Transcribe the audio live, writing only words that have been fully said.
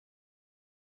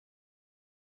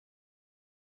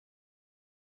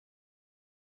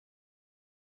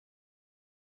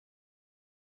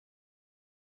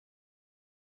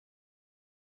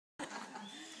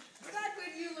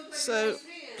So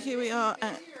here we are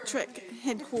at Trek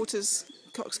headquarters,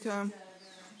 Cockscomb.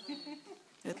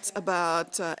 It's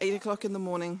about 8 o'clock in the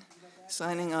morning,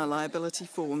 signing our liability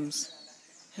forms,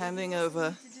 handing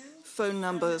over phone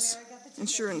numbers,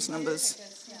 insurance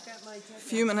numbers, a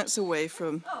few minutes away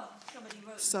from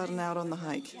starting out on the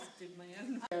hike.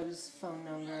 Phone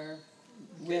number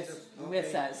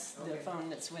with us, the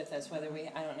phone that's with us, whether we,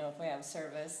 I don't know if we have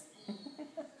service,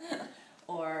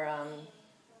 or,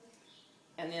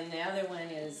 and then the other one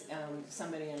is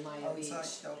somebody in Maya Beach,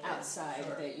 outside,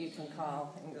 that you can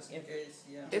call.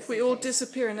 If we all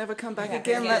disappear and never come back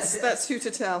again, that's who to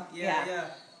tell.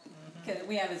 Yeah. Because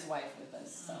we have his wife with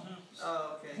us, so.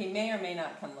 Oh, okay. He may or may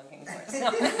not come looking for us.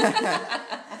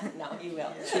 No, he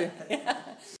will. Sure. Yeah.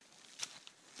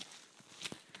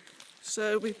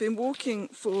 So we've been walking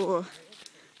for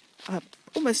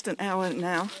almost an hour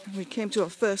now. We came to our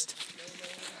first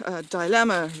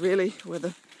dilemma, really, where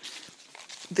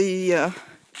the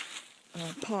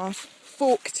path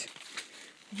forked.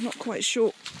 I'm not quite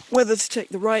sure whether to take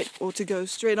the right or to go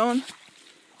straight on,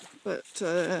 but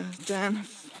Dan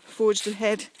forged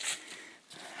ahead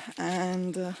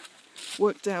and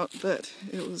worked out that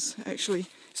it was actually,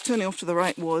 turning off to the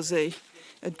right was a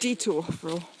detour for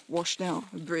a washed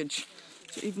out bridge.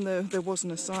 So even though there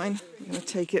wasn't a sign, I'm going to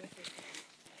take it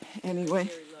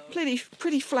anyway.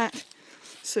 Pretty flat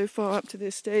so far up to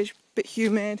this stage. Bit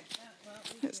humid.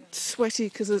 It's sweaty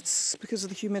because of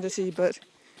the humidity, but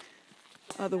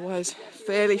otherwise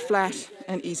fairly flat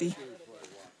and easy.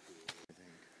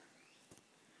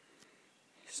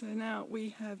 So now we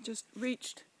have just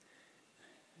reached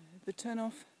the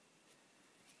turnoff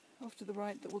off to the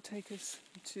right that will take us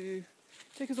onto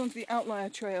the Outlier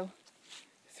trail.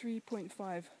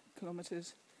 3.5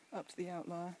 kilometers up to the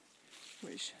Outlier,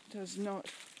 which does not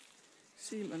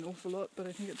seem an awful lot, but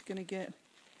I think it's going to get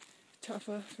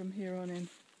tougher from here on in.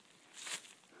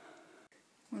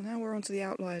 Well, now we're onto the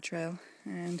Outlier trail,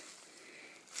 and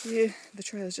here the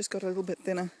trail has just got a little bit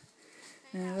thinner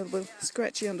and a little bit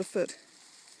scratchy underfoot.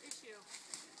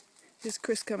 Here's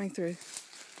Chris coming through.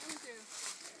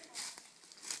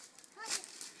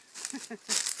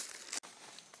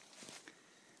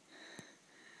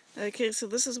 Okay, so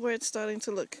this is where it's starting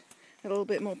to look a little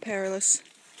bit more perilous.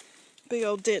 Big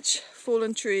old ditch,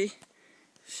 fallen tree,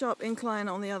 sharp incline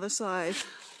on the other side.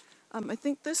 I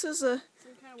think this is a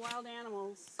some kind of wild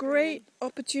animals. Great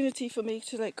opportunity for me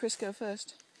to let Chris go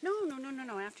first. No,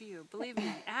 after you. Believe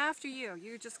me, after you.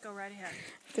 You just go right ahead.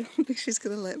 I don't think she's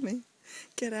going to let me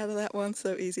get out of that one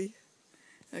so easy.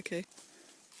 Okay.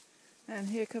 And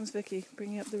here comes Vicky,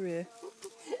 bringing up the rear.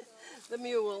 The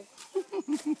mule.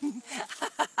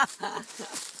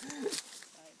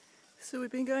 So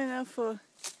we've been going now for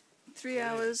 3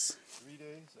 hours. 3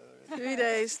 days? 3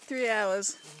 days, 3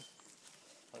 hours.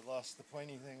 I lost the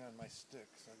pointy thing on my stick,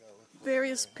 so I gotta look for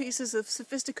Various pieces of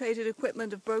sophisticated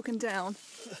equipment have broken down.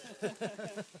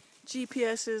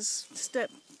 GPS's, step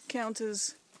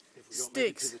counters, If we don't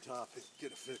sticks. make it to the top and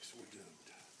get a fix,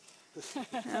 we're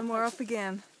doomed. And we're off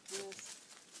again.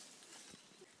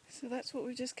 So that's what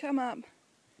we've just come up.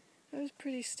 That was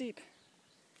pretty steep.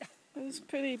 That was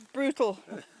pretty brutal.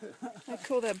 I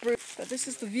call that brutal. But this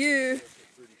is the view.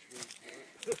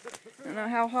 I don't know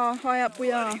how high up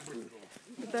we are,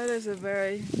 but that is a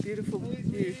very beautiful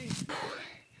view.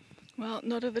 Well,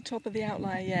 not at the top of the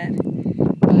Outlier yet,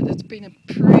 but it's been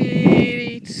a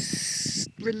pretty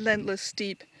relentless,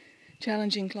 steep,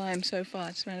 challenging climb so far.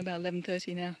 It's around about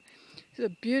 11:30 now. It's a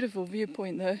beautiful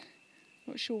viewpoint though.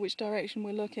 Not sure which direction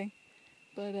we're looking,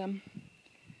 but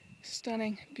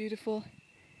stunning, beautiful,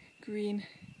 green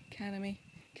canopy,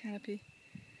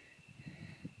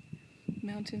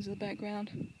 mountains in the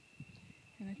background,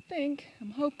 and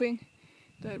I'm hoping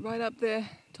that right up there,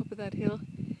 top of that hill,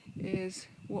 is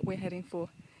what we're heading for,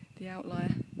 the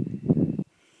Outlier.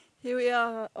 Here we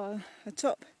are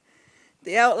atop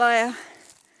the Outlier.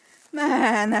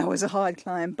 Man, that was a hard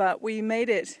climb, but we made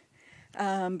it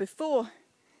before.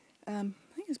 I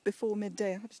think it was before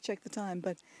midday. I have to check the time,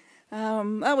 but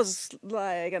that was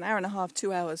like an hour and a half,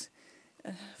 2 hours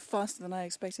faster than I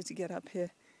expected to get up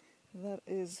here. That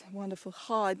is wonderful.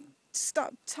 Hard,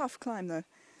 tough climb though,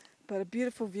 but a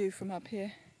beautiful view from up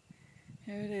here.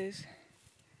 Here it is.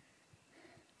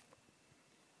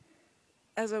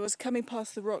 As I was coming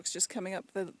past the rocks, just coming up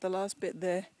the last bit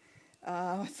there,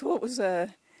 I thought it was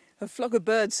a flock of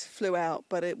birds flew out,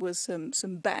 but it was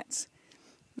some bats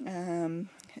in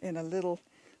a little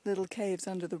caves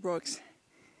under the rocks.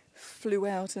 Flew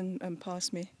out and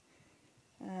past me.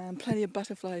 Plenty of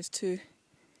butterflies too.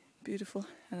 Beautiful,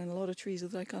 and a lot of trees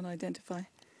that I can't identify.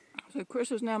 So Chris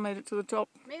has now made it to the top.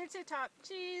 Made it to the top.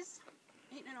 Cheese.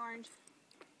 Eating an orange.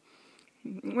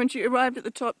 When she arrived at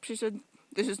the top, she said,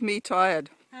 "This is me tired."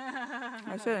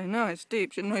 I said, "No, it's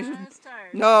deep." She said, "No, I was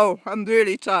tired. no, I'm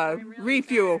really tired. I'm really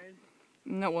Refuel." tired.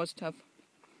 And that was tough.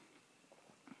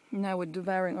 Now we're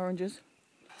devouring oranges.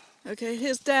 Okay,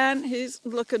 here's Dan. He's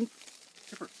looking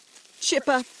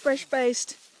chipper,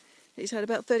 fresh-faced. He's had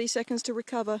about 30 seconds to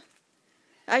recover.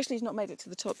 Actually, he's not made it to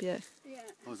the top yet. Yeah.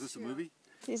 Oh, is this a movie?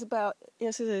 He's about,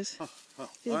 yes it is. Oh,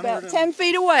 He's onward about and- 10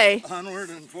 feet away. Onward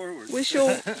and forward. We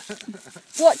shall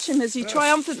watch him as he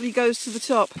triumphantly goes to the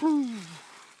top. I'm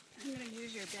going to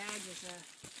use your badge as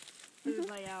a food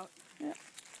layout. Yeah.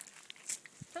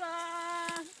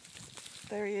 Ta-da!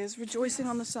 There he is, rejoicing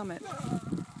on the summit.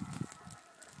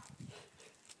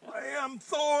 I am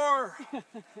Thor!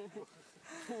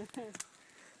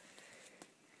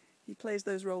 He plays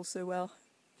those roles so well.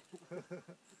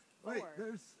 Wait,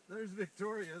 there's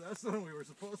Victoria. That's the one we were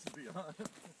supposed to be on.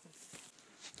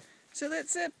 So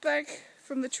that's it, back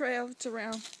from the trail. It's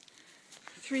around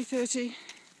 3:30.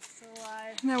 Still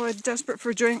alive. Now we're desperate for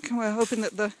a drink, and we're hoping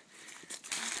that the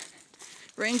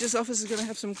ranger's office is going to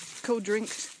have some cold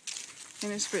drinks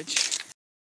in his fridge.